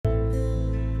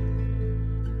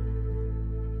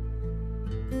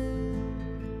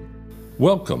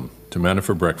Welcome to Manna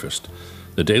for Breakfast,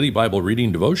 the daily Bible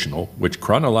reading devotional which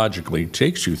chronologically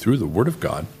takes you through the Word of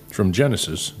God from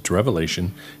Genesis to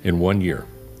Revelation in 1 year.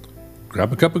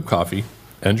 Grab a cup of coffee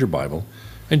and your Bible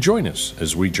and join us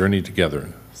as we journey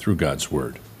together through God's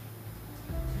Word.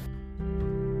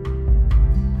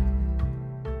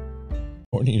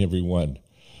 Morning, everyone.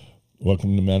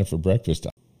 Welcome to Manna for Breakfast.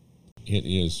 It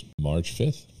is March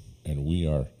 5th, and we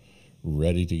are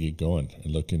ready to get going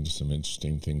and look into some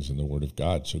interesting things in the Word of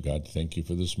God. So, God, thank you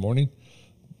for this morning.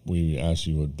 We ask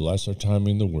you would bless our time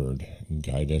in the Word and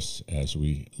guide us as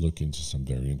we look into some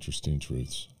very interesting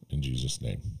truths. In Jesus'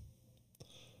 name.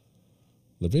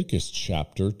 Leviticus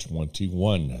chapter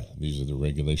 21. These are the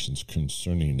regulations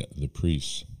concerning the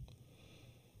priests.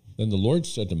 Then the Lord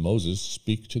said to Moses,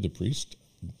 "Speak to the priest,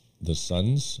 the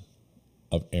sons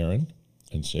of Aaron,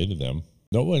 and say to them,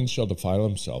 no one shall defile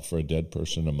himself for a dead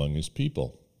person among his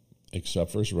people,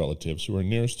 except for his relatives who are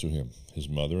nearest to him, his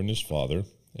mother and his father,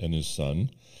 and his son,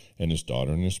 and his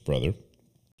daughter and his brother,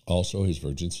 also his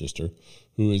virgin sister,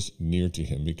 who is near to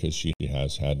him, because she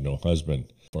has had no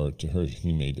husband, for to her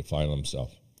he may defile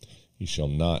himself. He shall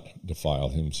not defile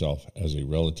himself as a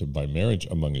relative by marriage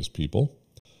among his people,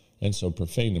 and so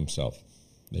profane himself.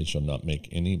 They shall not make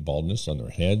any baldness on their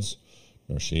heads,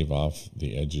 nor shave off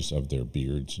the edges of their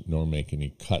beards, nor make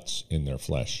any cuts in their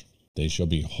flesh. They shall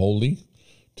be holy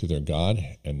to their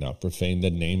God, and not profane the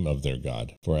name of their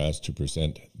God, for as to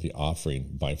present the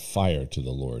offering by fire to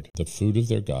the Lord, the food of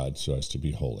their God, so as to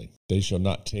be holy. They shall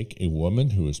not take a woman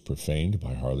who is profaned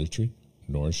by harlotry,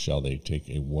 nor shall they take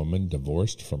a woman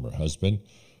divorced from her husband,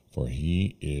 for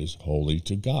he is holy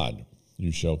to God.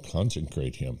 You shall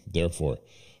consecrate him, therefore,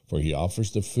 for he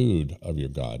offers the food of your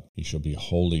God. He shall be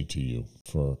holy to you,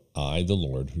 for I, the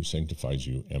Lord, who sanctifies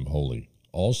you, am holy.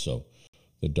 Also,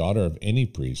 the daughter of any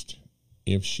priest,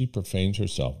 if she profanes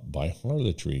herself by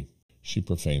harlotry, she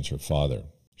profanes her father.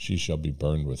 She shall be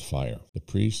burned with fire. The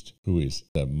priest, who is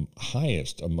the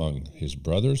highest among his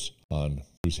brothers, on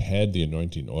whose head the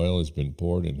anointing oil has been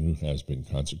poured, and who has been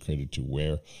consecrated to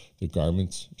wear the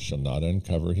garments, shall not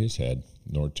uncover his head,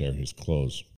 nor tear his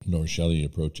clothes, nor shall he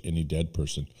approach any dead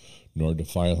person, nor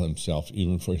defile himself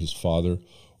even for his father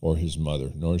or his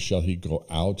mother, nor shall he go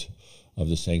out of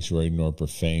the sanctuary, nor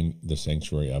profane the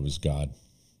sanctuary of his God.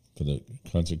 For the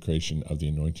consecration of the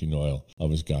anointing oil of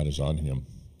his God is on him.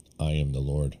 I am the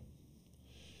Lord.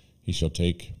 He shall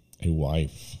take a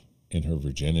wife in her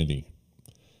virginity,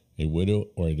 a widow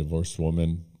or a divorced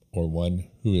woman, or one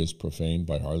who is profaned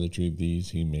by harlotry.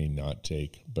 These he may not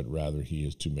take, but rather he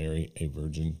is to marry a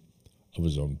virgin of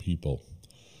his own people,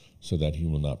 so that he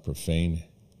will not profane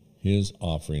his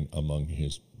offering among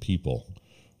his people,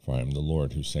 for I am the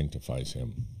Lord who sanctifies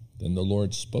him. Then the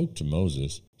Lord spoke to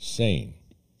Moses, saying,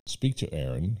 Speak to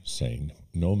Aaron, saying,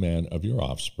 no man of your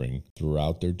offspring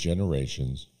throughout their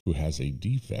generations who has a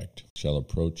defect shall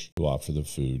approach to offer the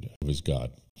food of his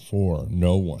God. For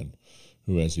no one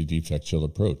who has a defect shall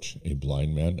approach, a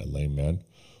blind man, a lame man,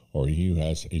 or he who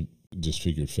has a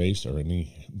disfigured face, or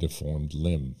any deformed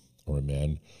limb, or a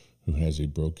man who has a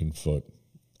broken foot,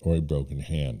 or a broken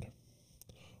hand,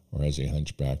 or has a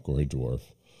hunchback, or a dwarf,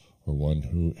 or one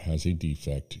who has a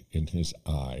defect in his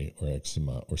eye, or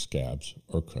eczema, or scabs,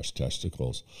 or crushed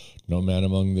testicles. No man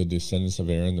among the descendants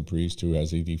of Aaron the priest who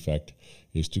has a defect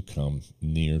is to come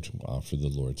near to offer the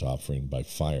Lord's offering by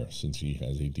fire, since he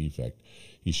has a defect.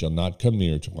 He shall not come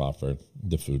near to offer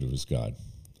the food of his God.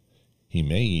 He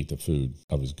may eat the food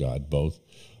of his God, both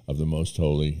of the most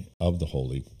holy of the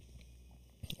holy.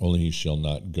 Only he shall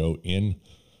not go in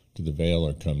to the veil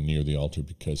or come near the altar,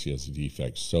 because he has a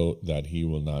defect, so that he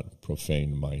will not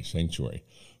profane my sanctuary.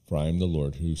 For I am the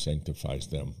Lord who sanctifies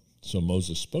them. So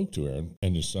Moses spoke to Aaron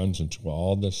and his sons and to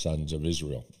all the sons of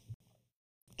Israel.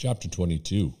 Chapter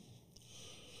 22.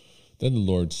 Then the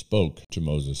Lord spoke to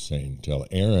Moses, saying, Tell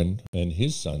Aaron and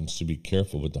his sons to be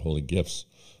careful with the holy gifts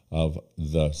of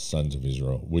the sons of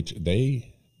Israel, which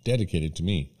they dedicated to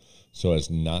me, so as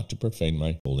not to profane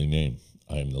my holy name.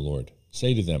 I am the Lord.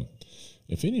 Say to them,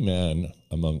 if any man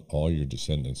among all your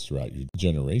descendants throughout your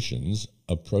generations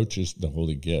approaches the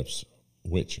holy gifts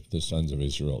which the sons of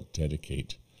Israel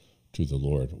dedicate to the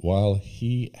Lord, while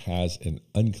he has an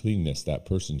uncleanness, that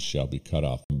person shall be cut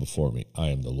off from before me. I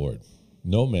am the Lord.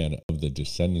 No man of the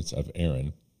descendants of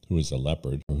Aaron who is a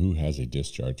leopard or who has a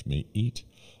discharge may eat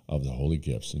of the holy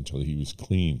gifts until he was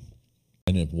clean.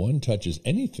 And if one touches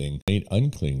anything made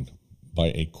unclean by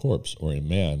a corpse, or a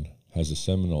man has a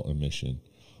seminal emission,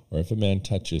 or if a man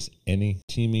touches any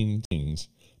teeming things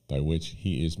by which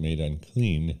he is made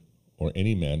unclean, or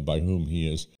any man by whom he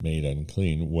is made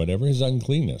unclean, whatever his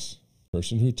uncleanness,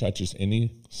 Person who touches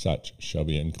any such shall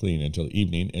be unclean until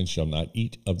evening, and shall not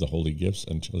eat of the holy gifts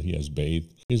until he has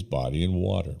bathed his body in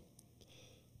water.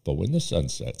 But when the sun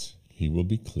sets, he will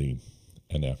be clean,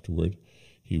 and afterward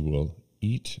he will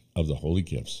eat of the holy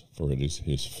gifts, for it is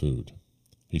his food.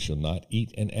 He shall not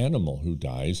eat an animal who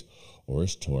dies or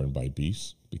is torn by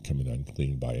beasts, becoming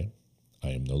unclean by it.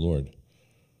 I am the Lord.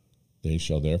 They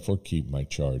shall therefore keep my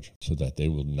charge, so that they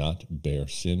will not bear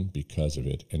sin because of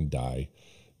it and die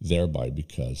thereby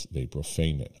because they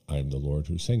profane it. I am the Lord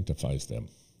who sanctifies them.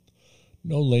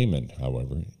 No layman,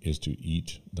 however, is to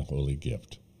eat the holy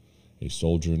gift. A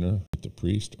sojourner with the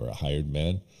priest or a hired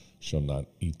man shall not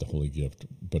eat the holy gift.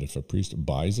 But if a priest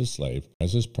buys a slave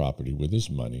as his property with his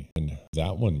money, and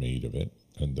that one may eat of it,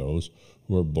 and those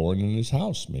who are born in his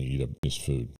house may eat of his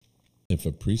food. If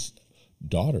a priest's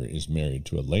daughter is married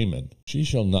to a layman, she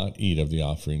shall not eat of the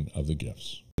offering of the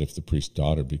gifts. But if the priest's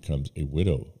daughter becomes a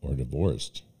widow or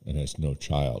divorced, and has no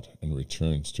child, and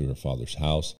returns to her father's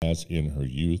house as in her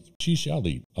youth, she shall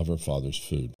eat of her father's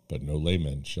food, but no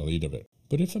layman shall eat of it.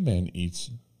 But if a man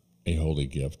eats a holy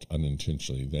gift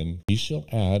unintentionally, then he shall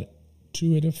add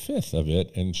to it a fifth of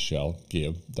it, and shall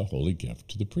give the holy gift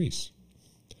to the priests.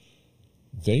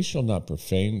 They shall not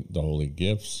profane the holy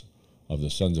gifts of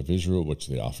the sons of Israel, which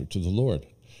they offer to the Lord,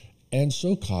 and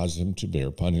so cause them to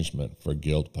bear punishment for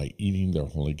guilt by eating their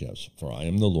holy gifts. For I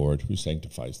am the Lord who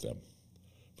sanctifies them.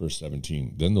 Verse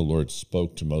 17, Then the Lord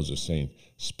spoke to Moses, saying,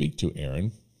 Speak to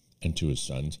Aaron and to his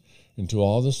sons, and to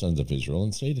all the sons of Israel,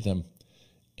 and say to them,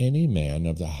 Any man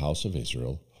of the house of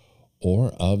Israel,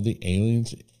 or of the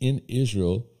aliens in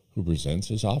Israel who presents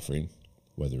his offering,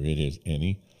 whether it is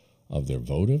any of their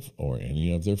votive or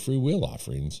any of their free will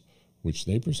offerings, which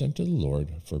they present to the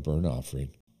Lord for burnt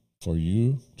offering, for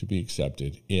you to be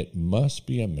accepted, it must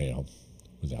be a male,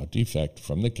 without defect,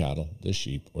 from the cattle, the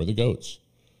sheep, or the goats.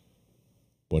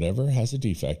 Whatever has a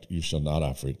defect, you shall not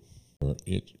offer it, or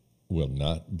it will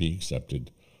not be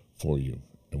accepted for you.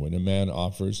 And when a man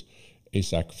offers a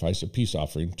sacrifice, a peace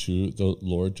offering to the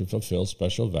Lord to fulfill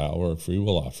special vow or a free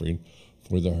will offering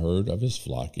for the herd of his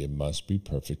flock, it must be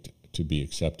perfect to be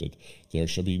accepted. There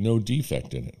shall be no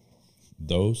defect in it.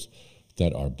 Those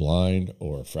that are blind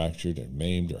or fractured or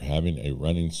maimed or having a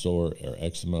running sore or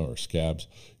eczema or scabs,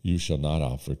 you shall not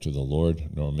offer to the Lord,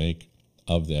 nor make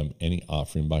of them any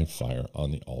offering by fire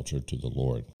on the altar to the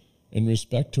Lord. In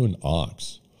respect to an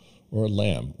ox or a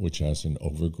lamb which has an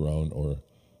overgrown or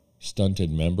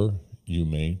stunted member, you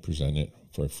may present it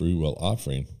for a free will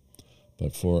offering,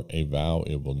 but for a vow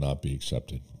it will not be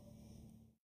accepted.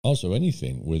 Also,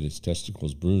 anything with its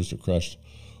testicles bruised or crushed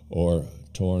or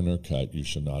torn or cut, you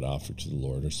shall not offer to the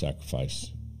Lord or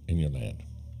sacrifice in your land,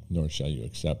 nor shall you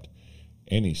accept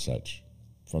any such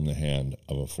from the hand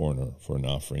of a foreigner for an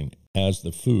offering as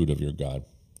the food of your God.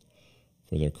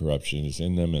 For their corruption is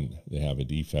in them, and they have a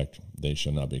defect. They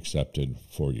shall not be accepted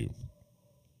for you.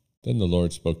 Then the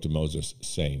Lord spoke to Moses,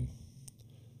 saying,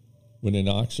 When an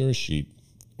ox or a sheep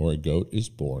or a goat is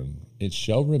born, it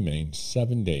shall remain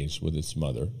 7 days with its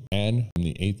mother, and from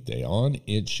the 8th day on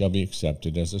it shall be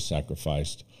accepted as a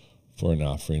sacrifice for an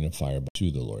offering of fire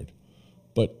to the Lord.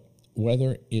 But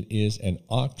whether it is an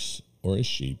ox or a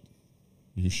sheep,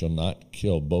 you shall not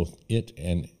kill both it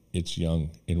and its young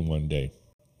in 1 day.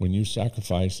 When you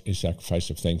sacrifice a sacrifice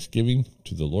of thanksgiving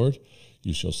to the Lord,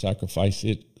 you shall sacrifice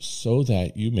it so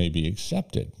that you may be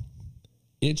accepted.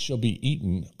 It shall be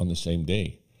eaten on the same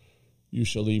day. You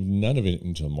shall leave none of it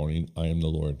until morning. I am the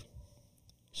Lord.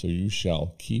 So you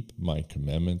shall keep my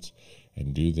commandments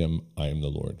and do them. I am the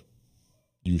Lord.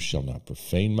 You shall not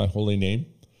profane my holy name,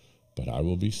 but I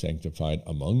will be sanctified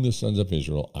among the sons of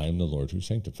Israel. I am the Lord who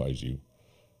sanctifies you,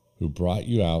 who brought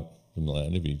you out from the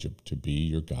land of Egypt to be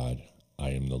your God. I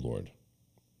am the Lord.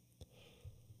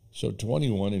 So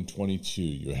 21 and 22,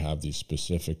 you have these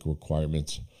specific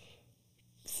requirements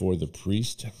for the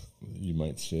priest. You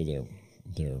might say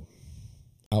they're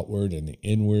outward and the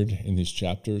inward in these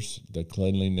chapters, the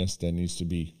cleanliness that needs to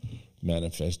be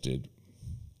manifested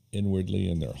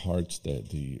inwardly in their hearts,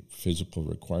 the physical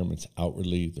requirements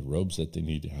outwardly, the robes that they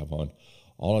need to have on.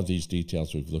 All of these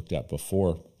details we've looked at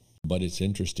before, but it's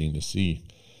interesting to see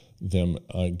them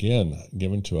again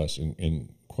given to us in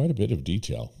quite a bit of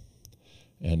detail.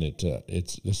 And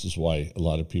this is why a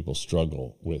lot of people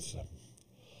struggle with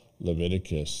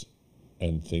Leviticus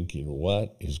and thinking,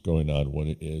 what is going on? What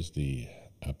is the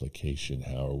application?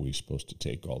 How are we supposed to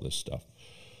take all this stuff?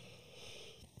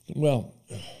 Well,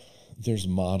 there's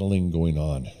modeling going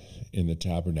on in the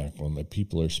tabernacle, and the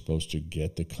people are supposed to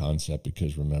get the concept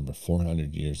because, remember,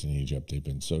 400 years in Egypt, they've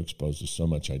been so exposed to so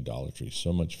much idolatry,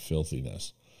 so much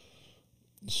filthiness,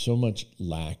 so much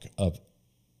lack of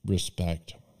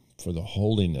respect for the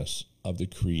holiness of the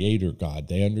Creator God.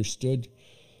 They understood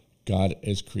God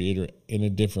as Creator in a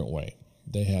different way.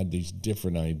 They had these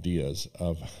different ideas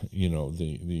of,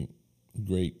 the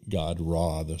great god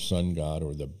Ra, the sun god,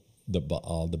 or the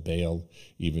Baal, the Baal,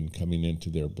 even coming into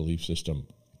their belief system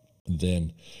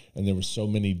then. And there were so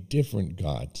many different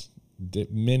gods,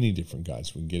 many different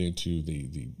gods. We can get into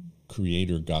the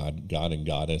Creator God, God and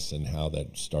Goddess, and how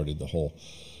that started the whole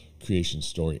creation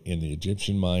story in the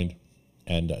Egyptian mind.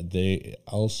 And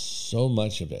so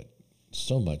much of it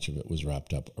was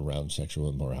wrapped up around sexual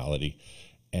immorality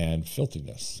and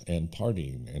filthiness and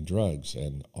partying and drugs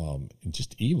and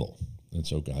just evil. And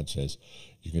so God says,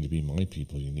 you're going to be my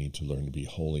people. You need to learn to be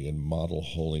holy and model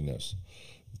holiness.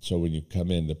 So when you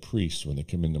come in, the priests, when they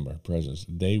come into my presence,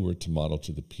 they were to model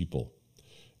to the people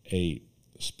a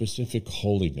specific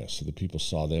holiness. So the people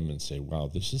saw them and say, wow,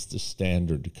 this is the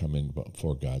standard to come in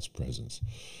before God's presence.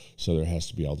 So there has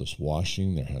to be all this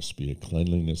washing. There has to be a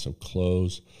cleanliness of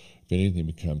clothes. If anything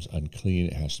becomes unclean,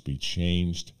 it has to be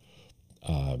changed.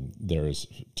 There is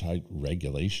tight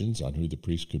regulations on who the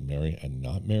priest could marry and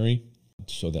not marry,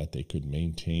 so that they could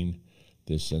maintain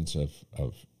this sense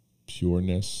of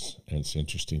pureness. And it's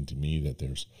interesting to me that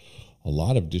there's a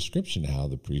lot of description how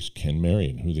the priest can marry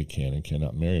and who they can and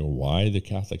cannot marry. Why the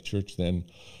Catholic Church then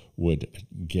would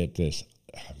get this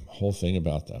whole thing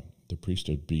about the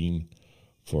priesthood being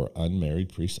for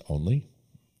unmarried priests only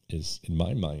is, in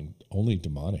my mind, only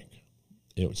demonic.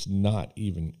 It was not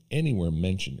even anywhere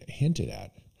mentioned, hinted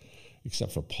at,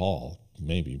 except for Paul,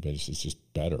 maybe, but it's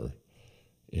just better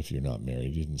if you're not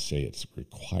married. He didn't say it's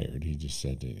required. He just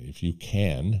said if you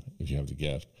have the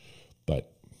gift.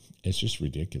 But it's just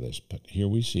ridiculous. But here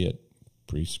we see it.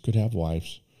 Priests could have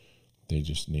wives. They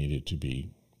just needed to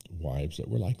be wives that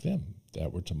were like them,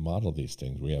 that were to model these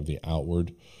things. We have the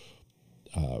outward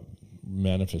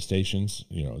manifestations,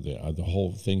 the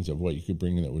whole things of what you could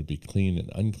bring in that would be clean and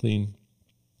unclean.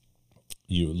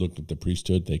 You looked at the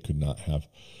priesthood. They could not have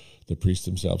the priests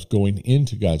themselves going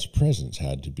into God's presence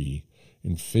had to be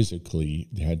physically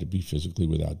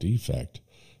without defect,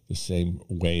 the same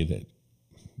way that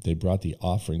they brought the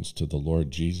offerings to the Lord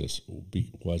Jesus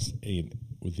was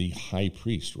the high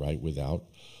priest, right, without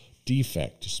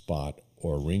defect, spot,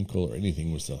 or wrinkle or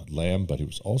anything, was the lamb, but it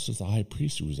was also the high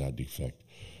priest who was without defect.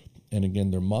 And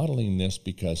again, they're modeling this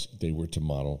because they were to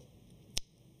model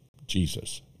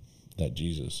Jesus, that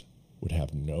Jesus would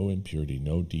have no impurity,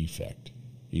 no defect.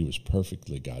 He was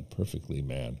perfectly God, perfectly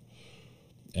man.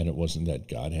 And it wasn't that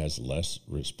God has less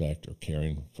respect or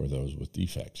caring for those with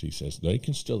defects. He says they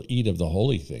can still eat of the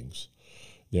holy things.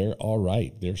 They're all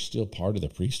right. They're still part of the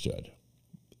priesthood.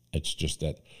 It's just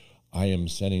that I am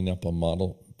setting up a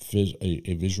model,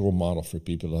 a visual model for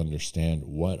people to understand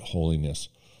what holiness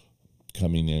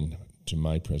coming in to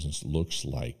my presence looks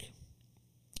like.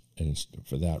 And it's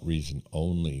for that reason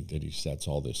only that he sets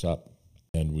all this up.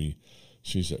 And we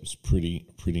see that it's pretty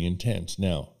intense.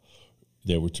 Now,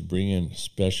 they were to bring in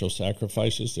special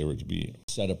sacrifices. They were to be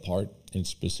set apart in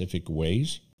specific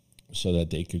ways so that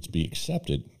they could be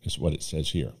accepted, is what it says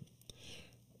here.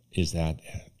 Is that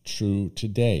true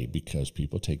today? Because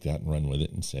people take that and run with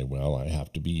it and say, well,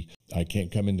 I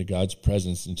can't come into God's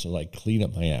presence until I clean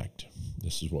up my act.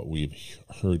 This is what we've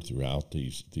heard throughout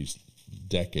these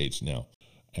decades now.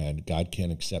 And God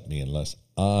can't accept me unless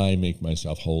I make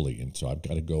myself holy. And so I've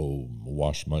got to go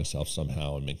wash myself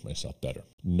somehow and make myself better.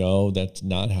 No, that's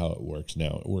not how it works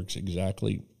now. It works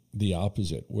exactly the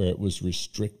opposite, where it was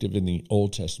restrictive in the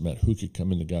Old Testament who could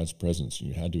come into God's presence. And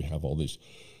you had to have all this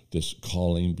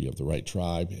calling, be of the right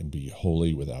tribe, and be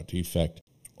holy without defect.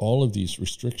 All of these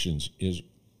restrictions is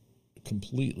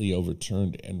completely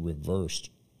overturned and reversed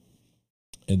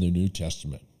in the New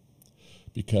Testament.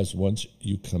 Because once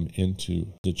you come into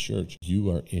the church, you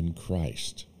are in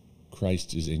Christ.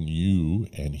 Christ is in you,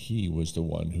 and he was the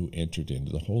one who entered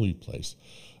into the holy place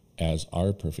as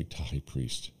our perfect high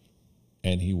priest.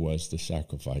 And he was the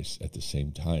sacrifice at the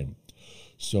same time.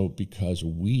 So because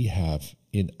we have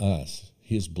in us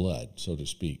his blood, so to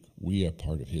speak, we are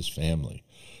part of his family.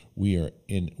 We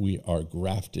are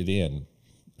grafted in,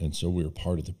 and so we're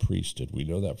part of the priesthood. We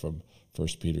know that from 1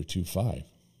 Peter 2:5.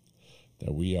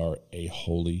 That we are a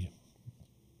holy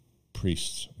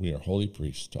priests. We are holy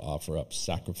priests to offer up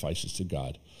sacrifices to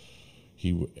God.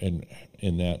 And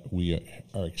in that we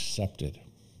are accepted.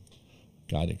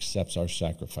 God accepts our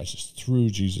sacrifices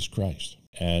through Jesus Christ.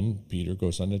 And Peter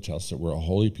goes on to tell us that we're a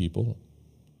holy people,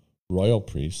 royal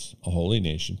priests, a holy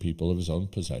nation, people of his own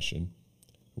possession.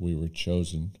 We were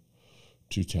chosen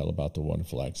to tell about the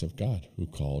wonderful acts of God who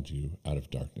called you out of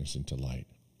darkness into light.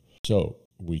 So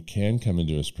we can come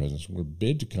into his presence. We're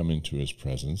bid to come into his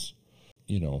presence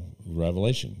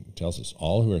Revelation tells us,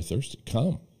 all who are thirsty,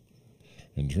 come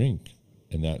and drink.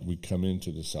 And that we come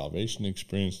into the salvation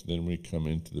experience, then we come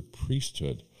into the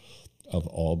priesthood of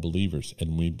all believers,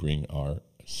 and we bring our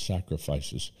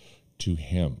sacrifices to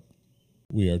him.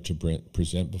 We are to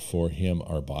present before him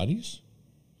our bodies.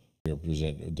 We are to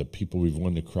present the people we've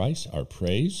won to Christ, our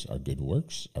praise, our good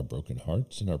works, our broken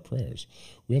hearts, and our prayers.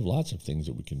 We have lots of things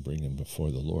that we can bring in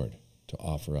before the Lord to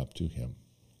offer up to him.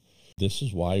 This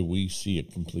is why we see a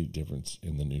complete difference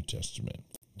in the New Testament.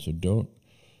 So don't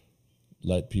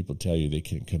let people tell you they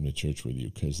can't come to church with you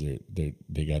because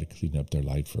they got to clean up their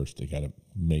life first. They got to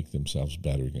make themselves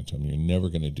better. You're going to tell them you're never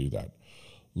going to do that.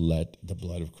 Let the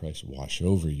blood of Christ wash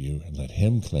over you and let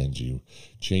him cleanse you,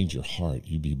 change your heart.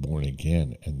 You be born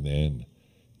again, and then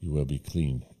you will be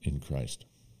clean in Christ.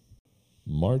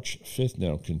 March 5th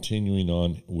now, continuing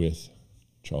on with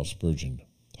Charles Spurgeon.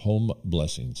 Home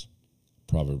blessings.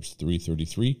 Proverbs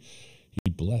 3:33,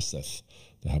 he blesseth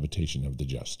the habitation of the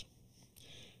just.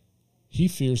 He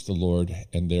fears the Lord,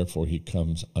 and therefore he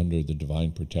comes under the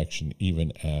divine protection,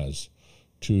 even as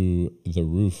to the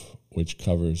roof which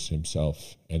covers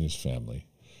himself and his family.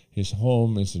 His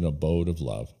home is an abode of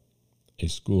love, a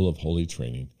school of holy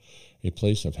training, a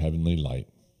place of heavenly light.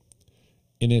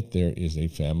 In it there is a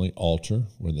family altar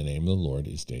where the name of the Lord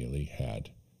is daily had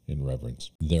in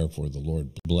reverence. Therefore the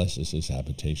Lord blesses his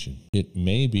habitation. It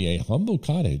may be a humble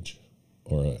cottage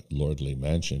or a lordly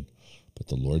mansion, but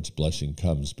the Lord's blessing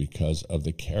comes because of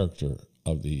the character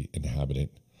of the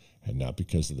inhabitant and not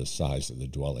because of the size of the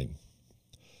dwelling.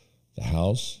 The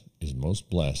house is most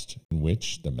blessed in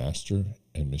which the master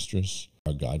and mistress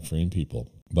are God-fearing people.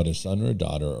 But a son or a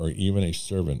daughter or even a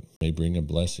servant may bring a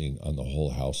blessing on the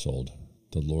whole household.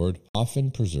 The Lord often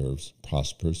preserves,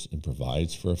 prospers, and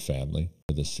provides for a family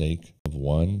for the sake of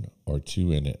one or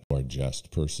two in it who are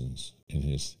just persons in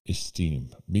his esteem,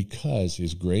 because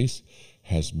his grace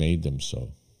has made them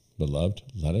so. Beloved,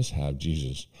 let us have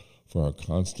Jesus for our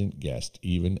constant guest,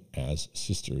 even as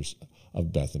sisters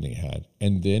of Bethany had,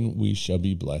 and then we shall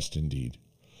be blessed indeed.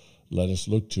 Let us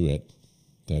look to it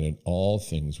that in all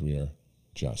things we are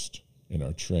just, in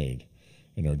our trade,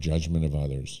 in our judgment of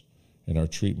others, in our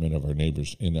treatment of our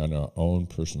neighbors, and in our own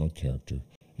personal character.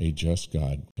 A just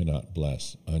God cannot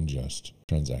bless unjust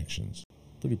transactions.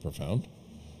 Pretty profound.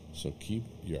 So keep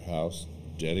your house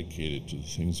dedicated to the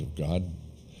things of God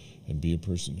and be a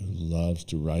person who loves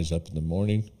to rise up in the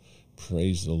morning,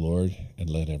 praise the Lord, and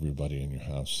let everybody in your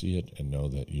house see it and know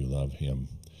that you love him.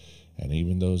 And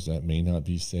even those that may not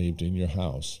be saved in your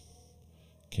house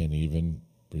can even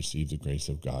receive the grace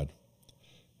of God.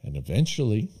 And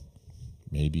eventually,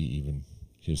 maybe even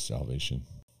his salvation.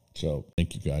 So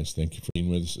thank you guys. Thank you for being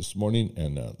with us this morning.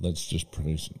 And let's just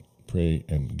pray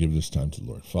and give this time to the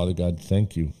Lord. Father God,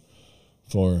 thank you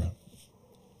for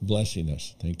blessing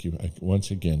us. Thank you once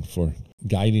again for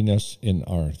guiding us in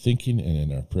our thinking and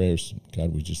in our prayers.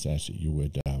 God, we just ask that you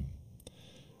would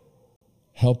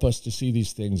help us to see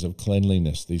these things of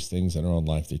cleanliness, these things in our own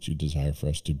life that you desire for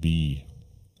us to be.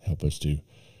 Help us to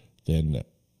then,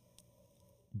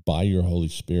 by your Holy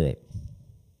Spirit,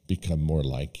 become more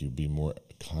like you, be more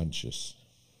conscious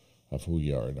of who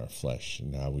we are in our flesh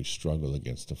and how we struggle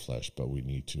against the flesh, but we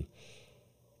need to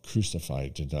crucify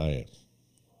it, deny it,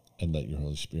 and let your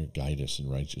Holy Spirit guide us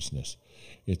in righteousness.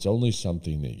 It's only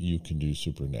something that you can do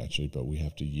supernaturally, but we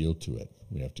have to yield to it.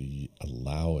 We have to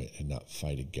allow it and not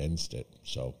fight against it.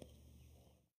 So,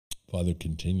 Father,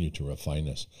 continue to refine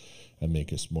us and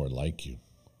make us more like you.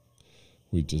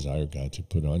 We desire, God, to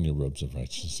put on your robes of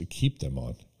righteousness, to keep them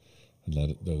on, and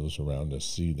let those around us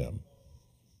see them.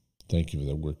 Thank you for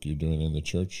the work you're doing in the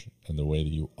church and the way that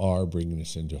you are bringing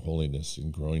us into holiness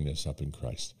and growing us up in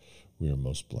Christ. We are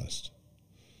most blessed.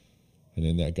 And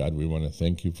in that, God, we want to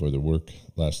thank you for the work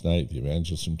last night, the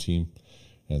evangelism team,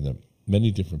 and the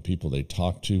many different people they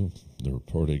talked to, the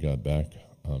report I got back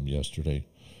yesterday,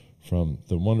 from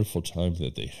the wonderful time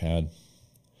that they had,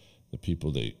 the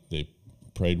people they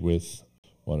prayed with.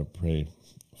 I want to pray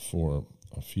for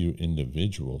a few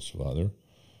individuals, Father.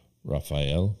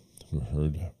 Raphael, who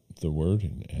heard the word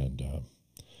and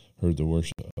heard the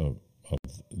worship of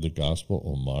the gospel.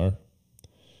 Omar,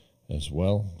 as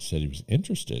well, said he was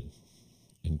interested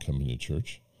in coming to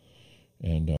church.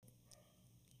 And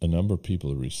a number of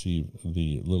people received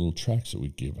the little tracts that we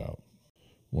give out.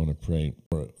 I want to pray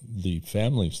for the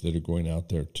families that are going out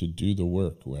there to do the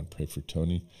work. We want to pray for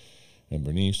Tony and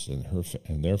Bernice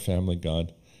and their family,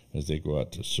 God, as they go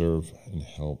out to serve and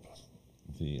help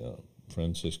the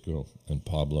Francisco and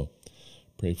Pablo.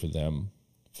 Pray for them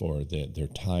for their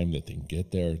time that they can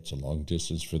get there. It's a long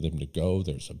distance for them to go.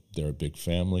 They're a big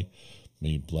family. May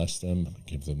you bless them,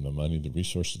 give them the money, the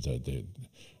resources,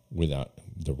 without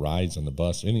the rides on the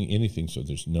bus, anything, so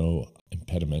there's no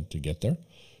impediment to get there.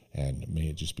 And may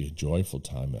it just be a joyful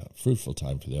time, a fruitful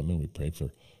time for them. And we pray for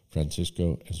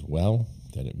Francisco as well,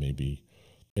 that it may be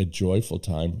a joyful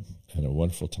time and a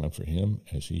wonderful time for him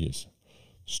as he is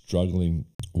struggling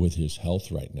with his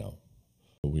health right now.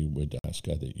 We would ask,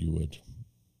 God, that you would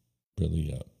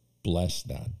really bless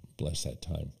that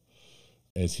time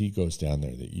as he goes down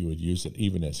there, that you would use it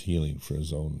even as healing for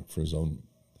his own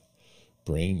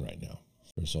brain right now,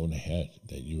 for his own head,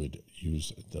 that you would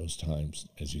use those times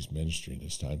as he's ministering,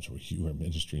 as times where you are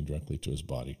ministering directly to his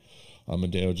body.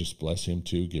 Amadeo, just bless him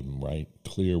too, give him right,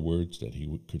 clear words that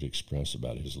he could express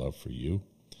about his love for you.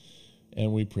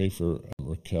 And we pray for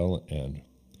Raquel and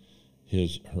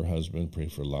her husband, pray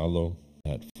for Lalo,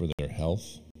 that for their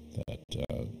health, that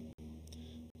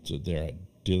so they're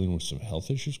dealing with some health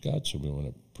issues, God, so we want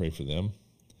to pray for them.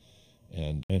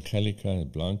 And Angelica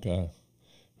and Blanca,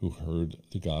 who heard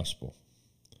the gospel,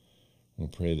 we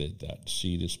pray that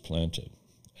seed is planted.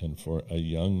 And for a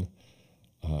young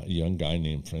guy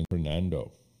named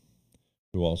Fernando,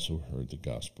 who also heard the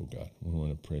gospel, God, we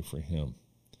want to pray for him.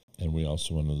 And we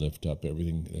also want to lift up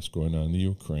everything that's going on in the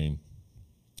Ukraine,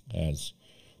 as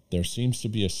there seems to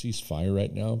be a ceasefire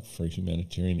right now for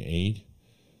humanitarian aid.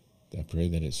 I pray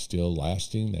that it's still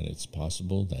lasting, that it's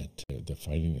possible that the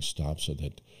fighting is stopped so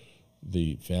that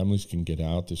the families can get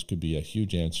out. This could be a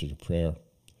huge answer to prayer,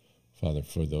 Father,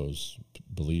 for those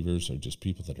believers or just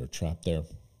people that are trapped there.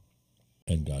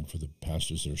 And God, for the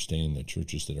pastors that are staying, the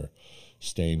churches that are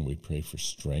staying, we pray for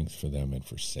strength for them and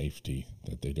for safety,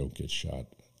 that they don't get shot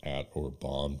at or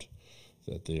bombed,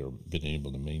 that they are been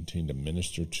able to maintain to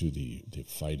minister to the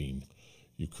fighting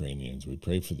Ukrainians. We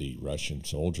pray for the Russian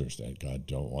soldiers that, God,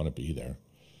 don't want to be there.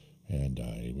 And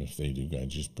even if they do, God,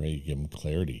 just pray you give them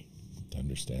clarity to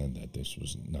understand that this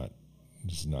is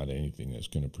not anything that's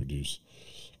going to produce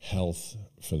health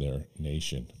for their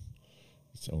nation.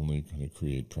 It's only going to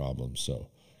create problems. So,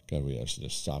 God, we ask you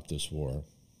to stop this war.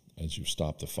 As you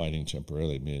stop the fighting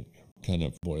temporarily, may it kind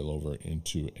of boil over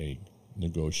into a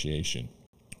negotiation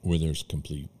where there's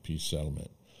complete peace settlement.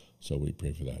 So we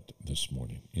pray for that this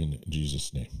morning in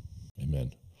Jesus' name.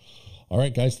 Amen. All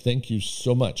right, guys, thank you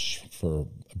so much for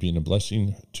being a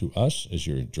blessing to us as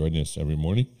you're joining us every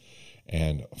morning.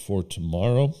 And for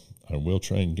tomorrow, I will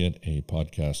try and get a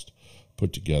podcast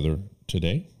put together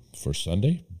today for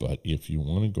Sunday. But if you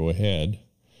want to go ahead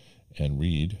and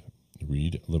read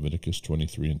Leviticus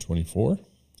 23 and 24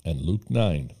 and Luke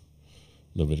 9.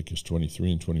 Leviticus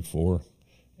 23 and 24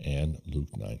 and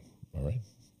Luke 9. All right.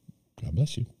 God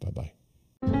bless you. Bye-bye.